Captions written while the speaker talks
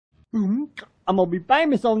I'm gonna be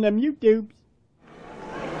famous on them YouTubes.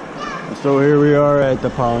 So here we are at the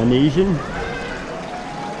Polynesian.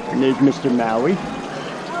 And there's Mr. Maui.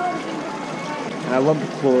 And I love the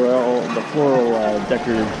floral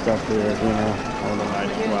decorative stuff here, you know, all the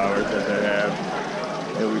nice flowers that they have.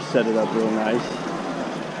 They always set it up real nice.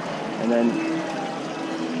 And then,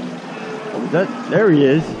 what was that? There he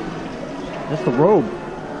is. That's the Robe.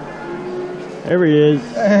 There he is.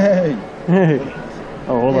 Hey! Hey!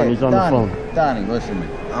 Oh, hold on, he's on the phone. Donnie, listen to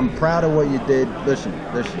me. I'm proud of what you did. Listen.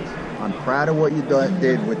 I'm proud of what you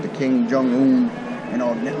did with the King Jong-un and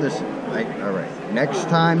all. Listen, all right. Next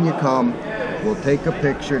time you come, we'll take a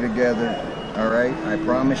picture together. All right? I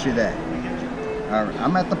promise you that. All right.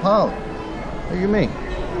 I'm at the Poly. What do you mean?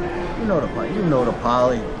 You know the Poly. You know the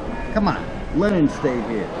Poly. Come on. Lennon stay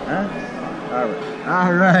here, huh?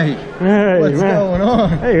 All right. Hey, what's going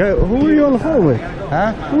on? Hey, who are you on the phone with?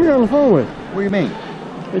 Huh? Who are you on the phone with? What do you mean?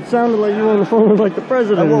 It sounded like you were on the phone with like the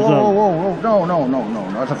president or something. Whoa. No.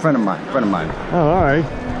 That's a friend of mine. Oh, all right.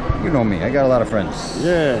 You know me. I got a lot of friends.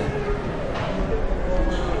 Yeah.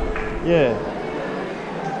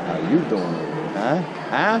 How you doing?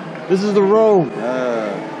 Huh? This is the Robe.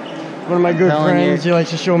 One of my good friends. He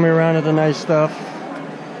likes to show me around at the nice stuff.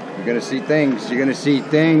 You're gonna see things. You're gonna see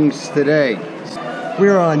things today.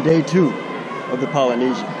 We're on day 2 of the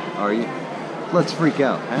Polynesian. Are you? Let's freak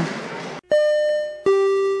out, huh?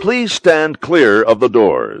 Please stand clear of the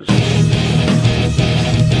doors.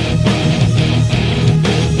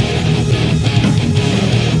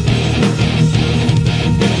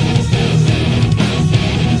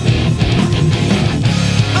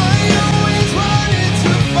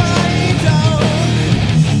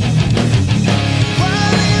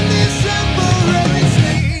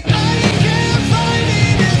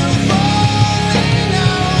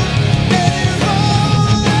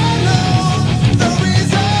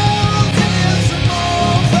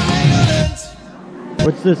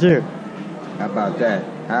 What's this here? How about that?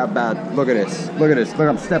 Look at this. Look,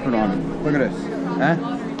 I'm stepping on it. Look at this.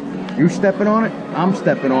 Huh? You stepping on it? I'm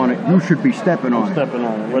stepping on it. You should be stepping on it. Stepping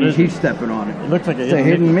on it. What is it? He's stepping on it. It looks like it's a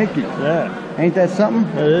hidden Mickey. Yeah. Ain't that something?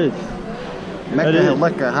 It is.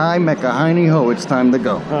 Mecca high, Mecca hiney ho. It's time to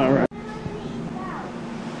go. All right.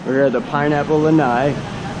 We're at the Pineapple Lanai,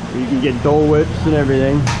 where you can get Dole Whips and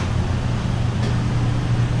everything.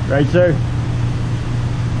 Right, sir?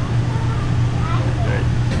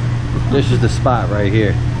 This is the spot right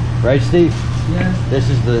here, right, Steve? Yes. This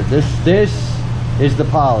is the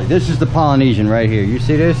Poly. This is the Polynesian right here. You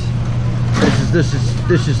see this?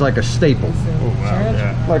 This is like a staple. Oh wow!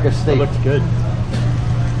 Yeah. Like a staple. That looks good.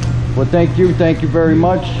 Well, thank you very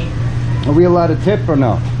much. Are we allowed to tip or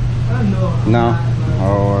no? No. Oh,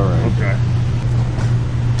 all right. Okay.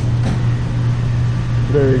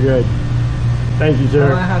 Very good. Thank you,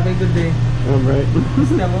 sir. Have a good day. All right.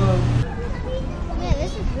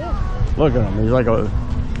 Look at him. He's like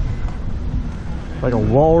a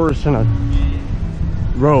walrus in a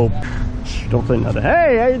robe. Don't say nothing.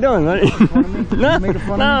 Hey, how you doing? No, I'm not making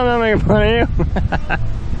fun of you.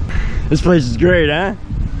 This place is great, huh?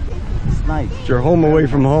 It's nice. It's your home away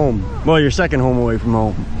from home. Well, your second home away from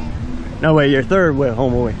home. No, wait, your third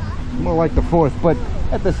home away. More like the fourth, but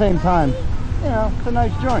at the same time, you know, it's a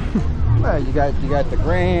nice joint. Well, you got the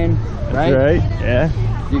Grand, right? That's right, yeah.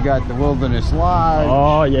 You got the Wilderness Lodge.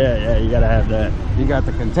 Oh, yeah, you gotta have that. You got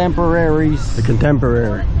the Contemporaries. The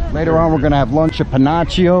Contemporary. Later on, we're gonna have lunch at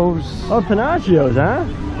Pinocchio's. Oh, Pinocchio's, huh?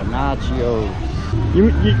 Pinocchio's.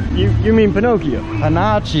 You mean Pinocchio?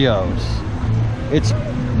 Pinocchio's. It's,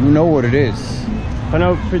 you know what it is.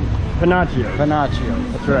 Pinocchio. Pinocchio.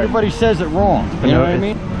 That's right. Everybody says it wrong. You know what I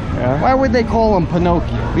mean? Yeah. Why would they call him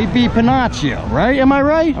Pinocchio? He'd be Pinocchio, right? Am I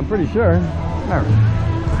right? I'm pretty sure. All right.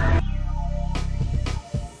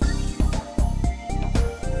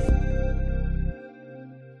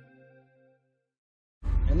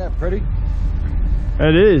 Isn't that pretty?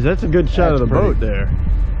 It is. That's a good shot of the boat there.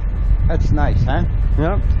 That's nice, huh?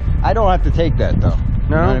 Yep. I don't have to take that though.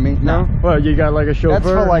 No? You know what I mean? No. Well, you got like a chauffeur? That's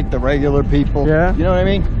for like the regular people. Yeah. You know what I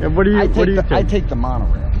mean? Yeah, what do you take? I take the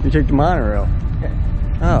monorail. You take the monorail? Yeah.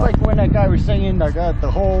 Oh. It's like when that guy was saying, I got the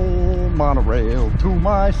whole monorail to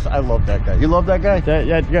my... I love that guy. You love that guy? That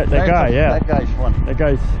guy, yeah. That guy's funny. That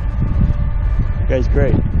guy's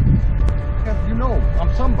great. You know,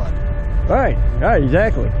 I'm somebody. Right,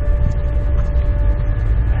 exactly.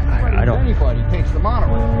 I don't... Anybody takes the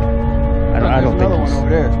monorail. I don't think another one over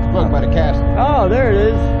there. Look, by the castle. Oh, there it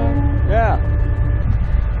is. Yeah.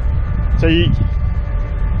 So he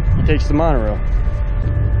takes the monorail.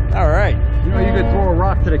 All right. You know you could throw a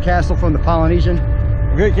rock to the castle from the Polynesian?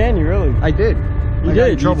 Good, can you really? I did. You I got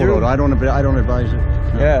in trouble though. I don't advise it.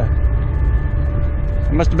 Yeah.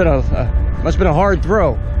 It must have been a hard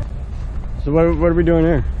throw. So what are we doing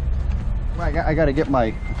here? Well, I got to get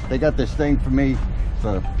my. They got this thing for me,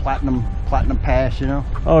 the platinum pass, you know.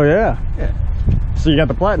 Oh yeah. Yeah. So you got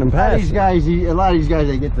the platinum pass. A lot of these guys,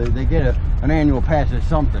 they get an annual pass or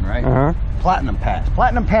something, right? Platinum pass.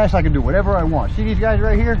 Platinum pass, I can do whatever I want. See these guys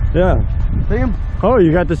right here? Yeah. See them? Oh,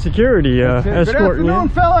 you got the security escorting Good afternoon,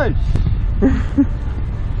 fellas.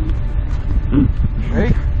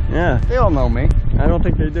 Ready? Yeah. They all know me. I don't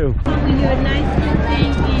think they do. You a nice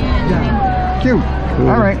thing and Cute. Cool.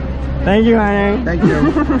 All right. Thank you, honey. Thank you.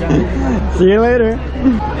 See you later.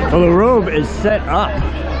 Well, the Robe is set up.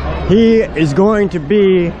 He is going to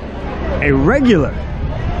be a regular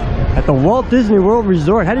at the Walt Disney World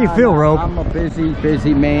Resort. How do you feel, Robe? I'm a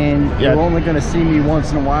busy man. Yeah. You're only gonna see me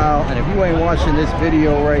once in a while, and if you ain't watching this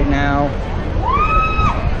video right now,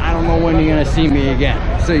 I don't know when you're gonna see me again.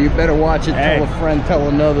 So you better watch it. Hey. Tell a friend, tell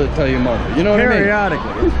another, tell your mother. You know what I mean?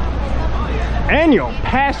 Periodically. Annual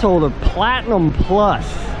pass holder Platinum Plus.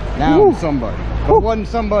 Now Woo. I'm somebody. If I wasn't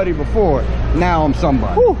somebody before, now I'm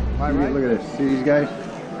somebody. Woo. Am I right? Look at this. See these guys?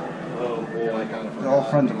 Oh boy. They're all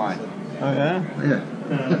friends of mine. Oh yeah? Yeah.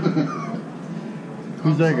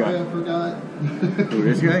 Who's that guy? I forgot. Who,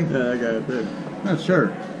 this guy? Yeah, that guy up there. Not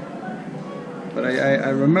sure. But I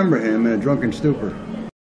remember him in a drunken stupor.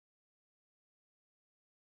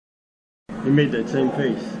 He made that same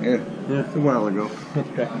face. Yeah. Yeah. It's a while ago.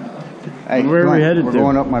 Okay. Hey, Where are we headed We're to?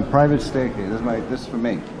 going up my private staircase. This is for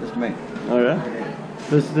me. This is me. Oh yeah?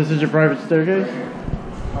 This is your private staircase?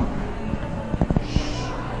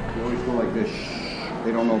 You always go like this.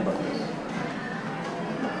 They don't know about this.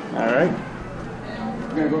 Alright.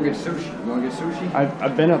 We're gonna go get sushi. You wanna get sushi?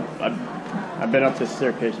 I've been up this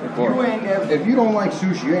staircase before. If you don't like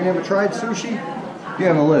sushi, you ain't never tried sushi, you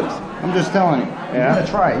haven't lived. I'm just telling you. You Yeah? gotta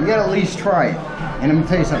try it. You gotta at least try it. And let me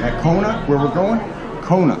tell you something. At Kona, where we're going,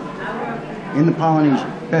 Kona, in the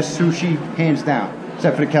Polynesian, best sushi, hands down,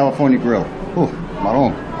 except for the California grill. Ooh,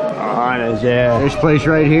 marron. Honest, yeah. This place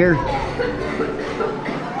right here.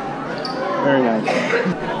 Very nice.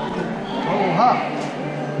 Oh, ha.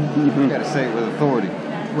 You gotta say it with authority,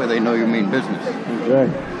 where they know you mean business. Okay.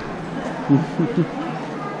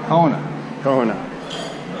 Kona. Kona.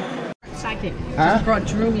 psychic. Huh?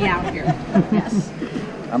 Just drew me out here. Yes.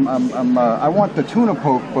 I want the tuna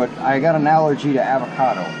poke, but I got an allergy to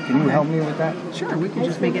avocado. Can you help me with that? Sure, we can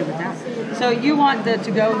just make it with that. So you want the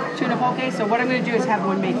to-go tuna poke? So what I'm going to do is have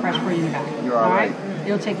one made fresh for you in the back. You're all right.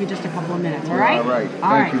 It'll take me just a couple of minutes. All You're right. all right.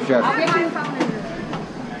 All Thank right. you, Chef. I'll get my phone.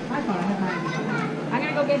 My phone. I have mine. I'm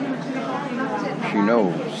going to go get him a tuna poke. She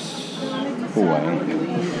knows who I am.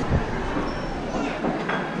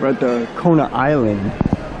 We're at the Kona Island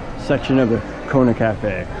section of the Kona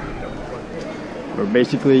Cafe, where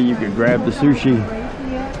basically you could grab the sushi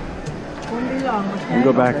and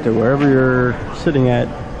go back to wherever you're sitting at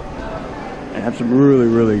and have some really,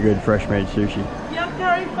 really good fresh made sushi.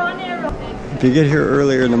 If you get here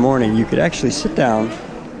earlier in the morning, you could actually sit down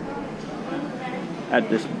at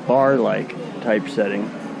this bar-like type setting,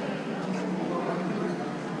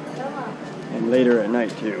 and later at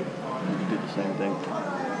night too, you can do the same thing.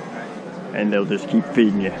 And they'll just keep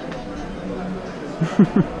feeding you.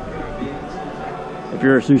 If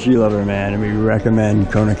you're a sushi lover, man, we recommend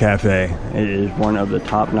Kona Cafe. It is one of the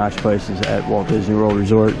top-notch places at Walt Disney World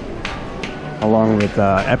Resort, along with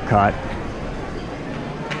Epcot,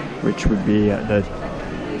 which would be the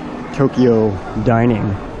Tokyo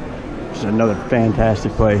Dining, which is another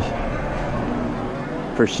fantastic place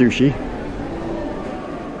for sushi.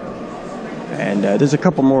 And there's a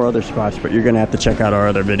couple more other spots, but you're going to have to check out our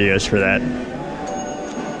other videos for that.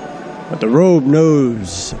 But the Robe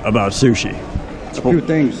knows about sushi. A few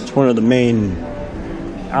things. It's one of the main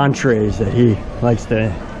entrees that he likes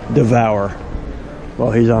to devour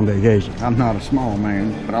while he's on vacation. I'm not a small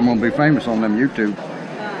man, but I'm going to be famous on them YouTube.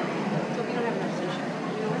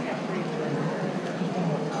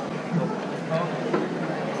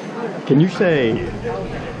 Can you say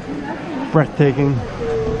breathtaking?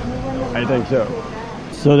 I think so.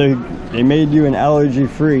 So they made you an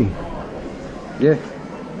allergy-free Yeah.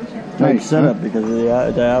 type Nice, setup huh? because of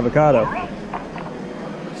the avocado.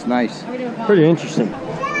 It's nice. Pretty interesting.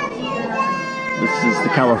 This is the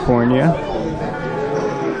California.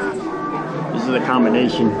 This is a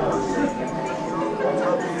combination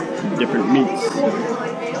of different meats.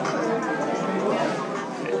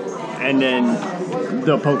 And then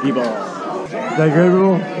the Pokeball. Is that good,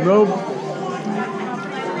 Robe?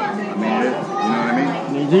 I made it. You know what I mean?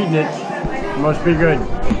 And he's eating it. Must be good.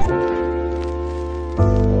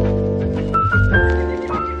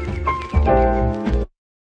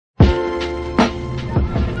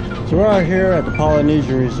 So we're out here at the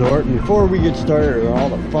Polynesian Resort, and before we get started on all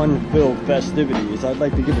the fun-filled festivities, I'd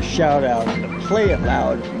like to give a shout out to the Play It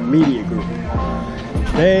Loud Media Group.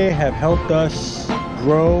 They have helped us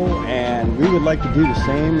grow, and we would like to do the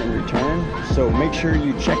same in return. So make sure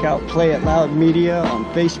you check out Play It Loud Media on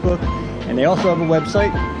Facebook, and they also have a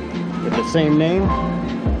website with the same name.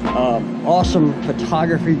 Awesome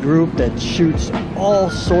photography group that shoots all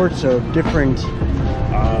sorts of different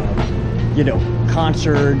you know,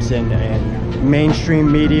 concerts and mainstream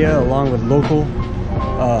media, along with local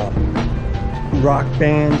rock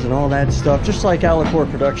bands and all that stuff, just like Unported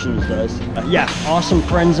Productions does. Yeah, awesome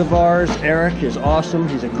friends of ours. Eric is awesome.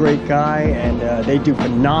 He's a great guy, and they do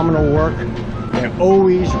phenomenal work. They're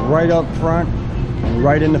always right up front and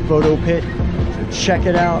right in the photo pit. So check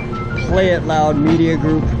it out. Play It Loud Media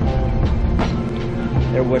Group.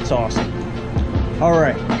 They're what's awesome. All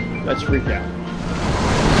right, let's freak out.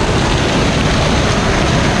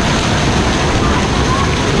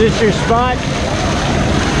 Is this your spot?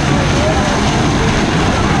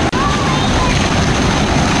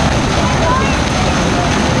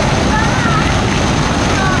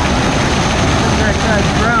 That guy's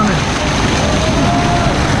drowning.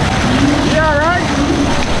 You all right?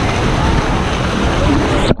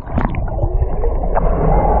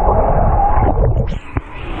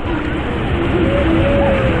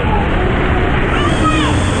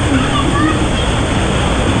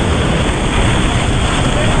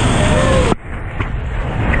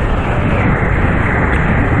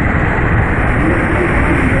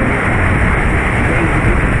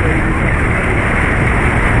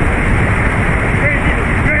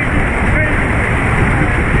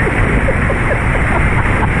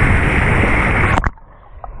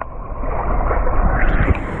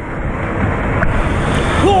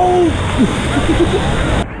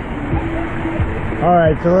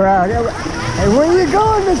 Alright, so we're out. Hey, where are you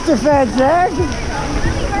going, Mr. Fat Jack?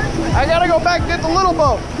 I gotta go back and get the little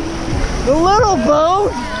boat. The little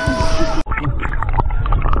boat?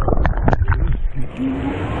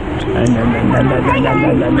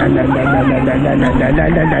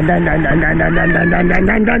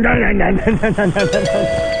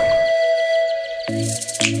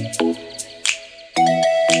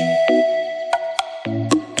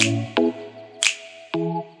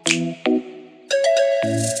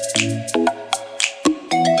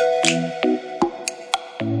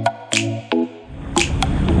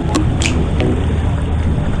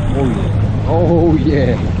 Oh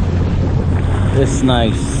yeah, it's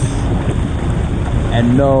nice.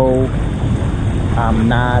 And no, I'm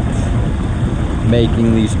not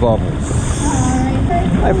making these bubbles.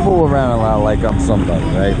 I fool around a lot like I'm somebody,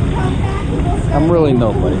 right? I'm really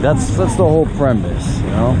nobody. That's the whole premise, you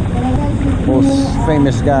know. Most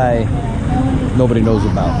famous guy nobody knows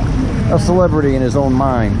about. A celebrity in his own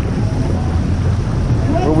mind.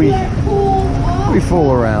 But we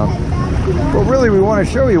fool around. But really, we want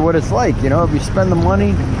to show you what it's like, you know. If you spend the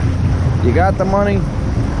money, you got the money,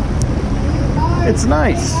 it's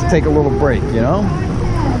nice. Take a little break, you know.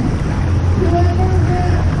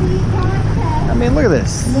 I mean, look at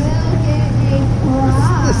this.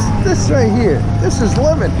 This right here. This is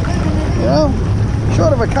living, you know.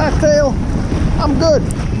 Short of a cocktail, I'm good.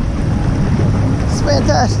 It's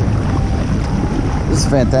fantastic. This is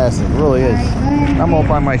fantastic. It really is. I'm all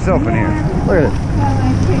by myself in here. Look at it.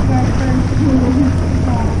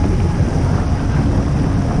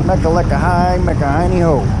 Mecca lecca high, mecca hiney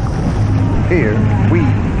ho. Here we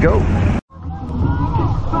go.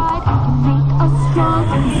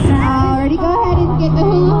 Alrighty, go ahead and get the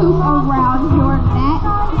hula hoop around your neck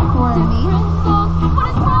for me.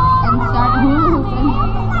 And start hula hooping.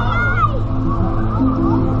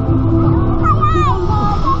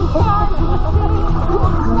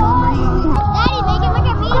 Daddy, make it look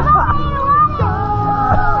at me.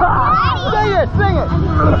 Sing it, sing it.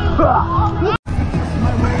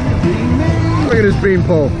 Look at this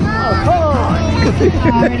beanpole. Alrighty,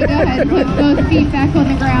 go ahead and put both feet back on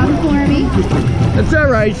the ground for me. That's all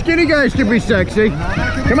right. Skinny guys can be sexy.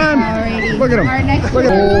 Come on. Alrighty. Look at them. Our next Look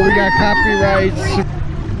at oh, we got copyrights.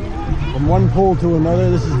 From one pool to another,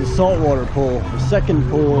 this is the saltwater pool. The second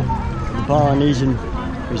pool of the Polynesian.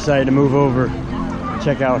 We decided to move over,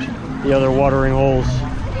 check out the other watering holes.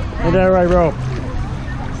 Isn't that right, Robe?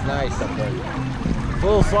 It's nice up there. A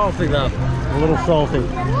little salty though. A little salty.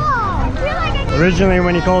 Originally,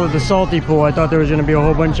 when he called it the salty pool, I thought there was going to be a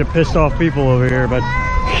whole bunch of pissed off people over here, but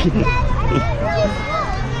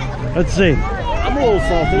let's see. I'm a little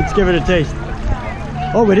salty. Let's give it a taste.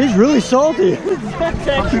 Oh, it is really salty.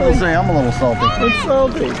 Some people say I'm a little salty. It's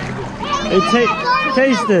salty. Hey,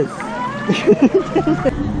 taste it.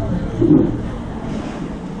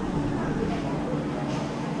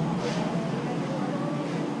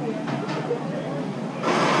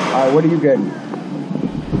 Alright, what are you getting?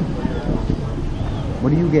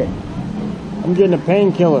 What are you getting? I'm getting a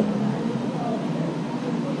painkiller.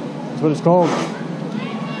 That's what it's called.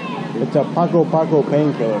 It's a Paco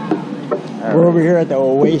painkiller. We're over here at the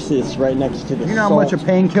Oasis right next to the You know how much a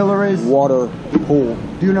painkiller is? Water pool.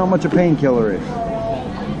 Do you know how much a painkiller is?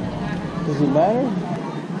 Does it matter?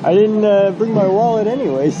 I didn't bring my wallet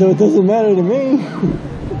anyway, so it doesn't matter to me.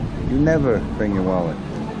 You never bring your wallet.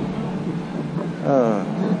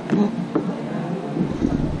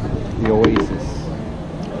 The Oasis.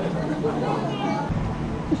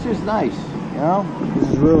 This is nice, you know? This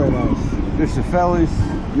is really nice. This is fellas,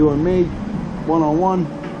 you and me, one-on-one, you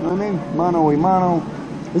know what I mean? Mano a mano.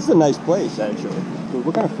 This is a nice place, actually. Dude,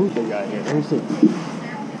 what kind of food they got here? Let me see.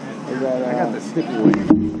 They got, I got the sticky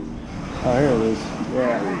wing. Oh, here it is.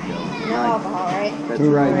 Yeah. No alcohol, right? That's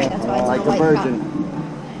Too right. Right, that's why it's Like a a white virgin.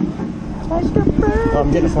 Oh, I'm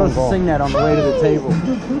getting a phone Supposed to call. sing that on the way to the table.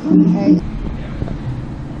 Okay.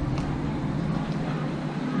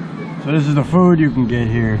 So this is the food you can get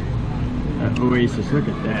here at Oasis. Look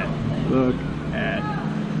at that. Look at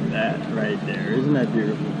that right there. Isn't that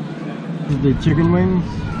beautiful? This is the chicken wings.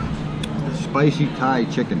 Spicy Thai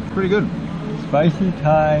chicken. Pretty good. Spicy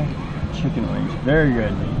Thai chicken wings. Very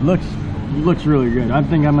good. Looks really good. I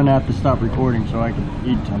think I'm gonna have to stop recording so I can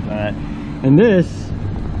eat something of that. And this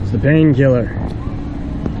is the painkiller.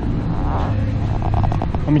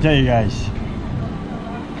 Let me tell you guys.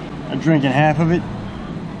 I'm drinking half of it.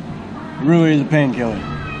 It really is a painkiller.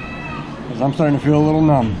 Because I'm starting to feel a little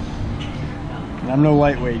numb. And I'm no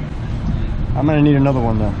lightweight. I'm gonna need another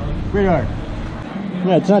one though. Sweetheart.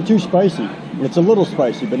 Yeah, it's not too spicy. It's a little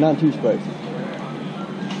spicy, but not too spicy.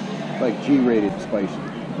 Like G-rated spicy.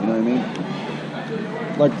 You know what I mean?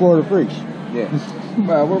 Like Florida Freaks. Yeah.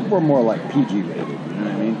 Well, we're more like PG rated. You know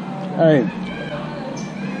what I mean? Hey,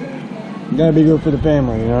 you gotta be good for the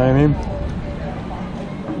family, you know what I mean?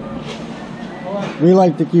 We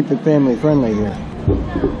like to keep it family friendly here.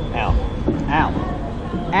 Ow. Ow.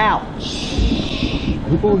 Ow.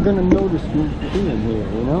 People are gonna notice me being here,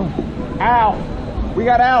 you know? Ow. We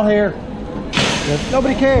got Al here.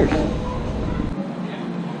 Nobody cares.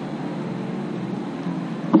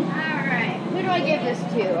 Alright, who do I give this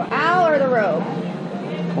to? Al or the Robe?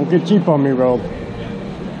 Don't get cheap on me, Robe.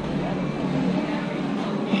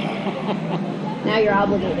 Now you're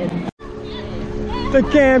obligated. The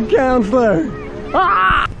camp counselor!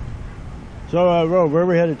 Ah! So, Robe, where are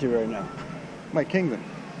we headed to right now? My kingdom.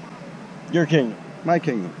 Your kingdom. My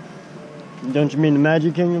kingdom. Don't you mean the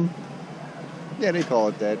Magic Kingdom? Yeah, they call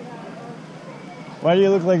it that. Why do you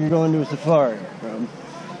look like you're going to a safari, Robe?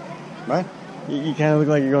 What? You kind of look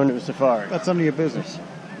like you're going to a safari. That's none of your business.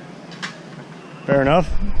 Fair enough.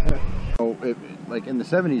 Oh, like in the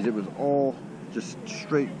 70s, it was all just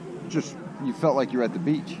straight, you felt like you're at the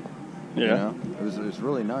beach. Yeah. You know? It was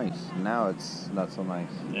really nice. Now it's not so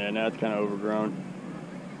nice. Yeah, now it's kind of overgrown.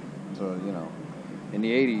 So, you know, in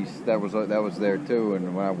the 80s, that was there too,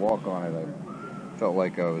 and when I walk on it, I felt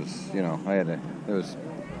like I was, you know, I was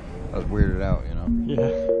weirded out, you know.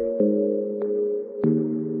 Yeah.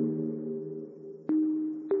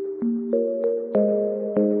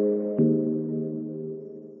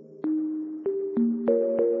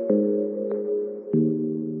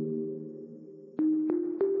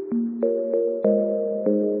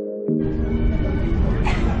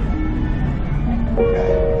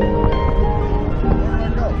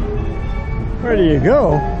 Where do you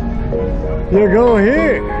go? You go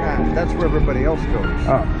here. Nah, that's where everybody else goes.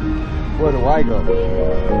 Oh. Where do I go?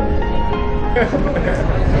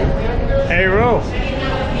 Hey, Ro.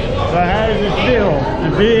 So how does it feel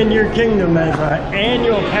to be in your kingdom as an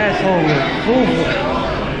annual pass holder?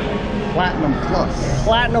 Platinum Plus.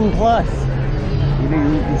 Platinum Plus.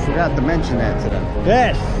 You forgot to mention that to them.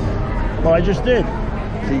 Yes. Well, I just did.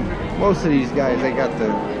 See, most of these guys, they got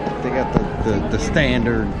the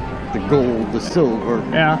standard, the gold, the silver.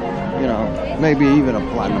 Yeah. You know, maybe even a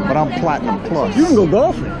platinum, but I'm Platinum Plus. You can go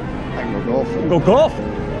golfing. I can go golfing. Go golfing.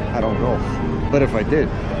 I don't golf. But if I did,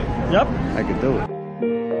 Yep. I could do it.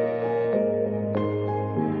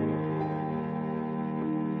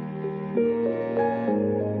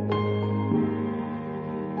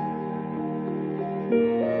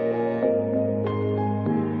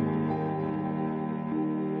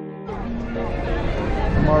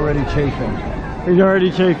 I'm already chafing. He's already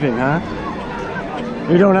chafing, huh?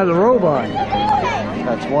 You don't have the robe on.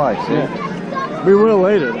 That's why, see? Yeah. We will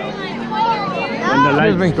later, though. When the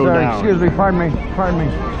lights go down. Excuse me, pardon me, excuse me.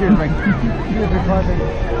 Excuse me, pardon me.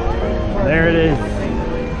 There it is.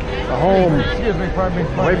 The home. Excuse me, pardon me.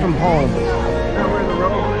 Away from home. Where the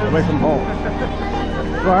road is? Away from home.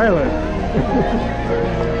 Where I live.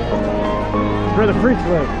 Where the freaks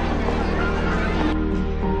live.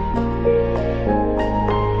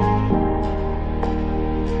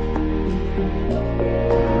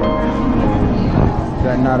 Is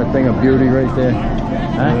that not a thing of beauty right there?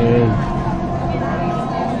 Huh? Yeah.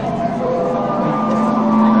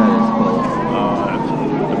 That is cool. Oh, that's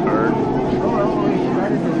the bird.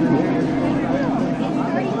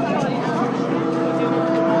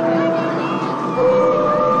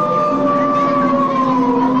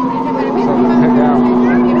 Something to pick out.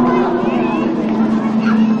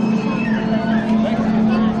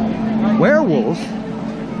 Werewolves?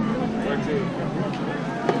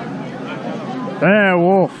 There,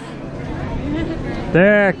 wolf.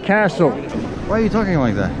 There, castle. Why are you talking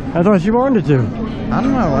like that? I thought you wanted to. I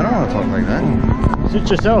don't know. I don't want to talk like that. Suit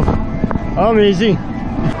yourself. I'm easy.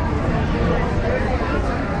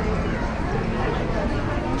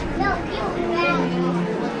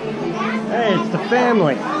 Hey, it's the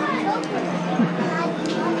family.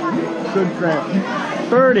 Good friend.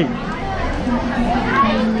 Birdie.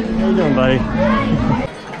 How you doing, buddy?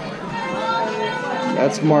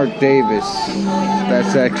 That's Mark Davis.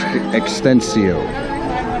 That's Extensio.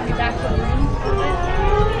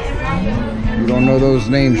 You don't know those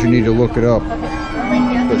names, you need to look it up.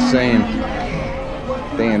 The same.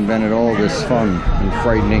 They invented all this fun and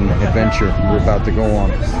frightening adventure we're about to go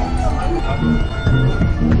on.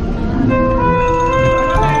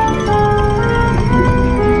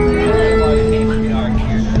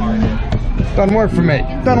 Doesn't work for me.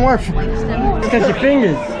 Doesn't work for me. Look at your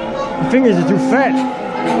fingers. Your fingers are too fat.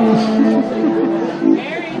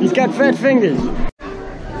 He's got fat fingers.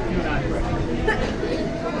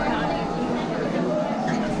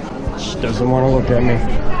 She doesn't want to look at me.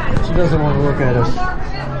 She doesn't want to look at us.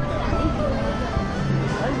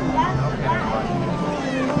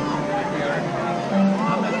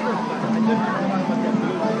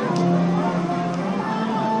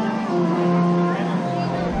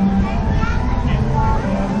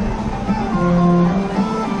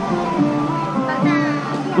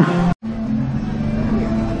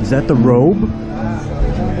 Is that the robe?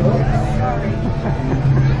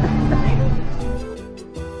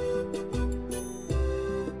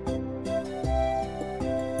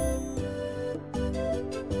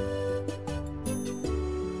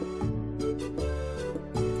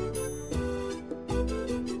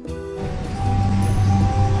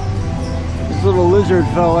 This little lizard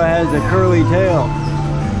fella has a curly tail.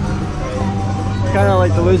 Kind of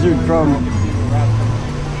like the lizard from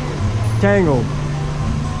Tangled.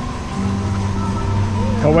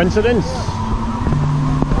 Coincidence?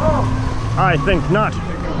 I think not.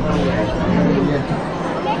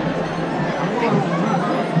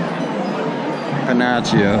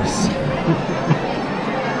 Panachios.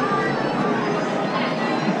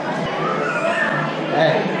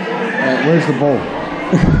 Hey, where's the bowl?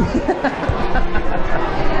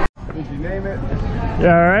 Did you name it? You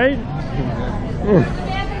alright?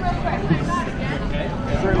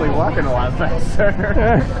 Certainly walking a lot faster.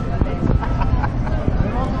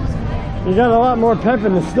 You got a lot more pep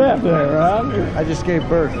in the step there, Rob. I just gave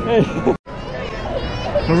birth. But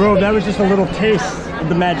Robe, that was just a little taste of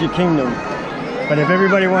the Magic Kingdom. But if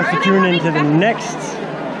everybody wants to tune into the next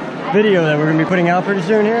video that we're going to be putting out pretty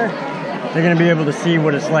soon here, they're going to be able to see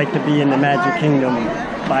what it's like to be in the Magic Kingdom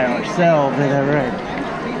by ourselves. Is that right?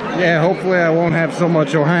 Yeah, hopefully I won't have so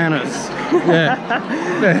much Johannes. Yeah.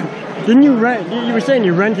 Didn't you rent? You were saying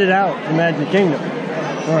you rented out the Magic Kingdom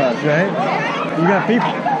for us, right? You got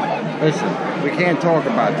people. Listen, we can't talk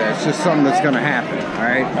about that. It's just something that's going to happen, all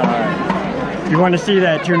right? If you want to see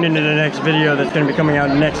that, tune into the next video that's going to be coming out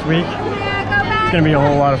next week. It's going to be a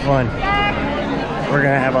whole lot of fun. We're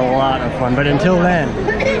going to have a lot of fun. But until then,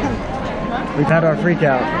 we've had our freak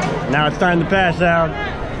out. Now it's time to pass out.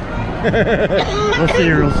 We'll see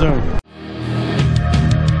you real soon.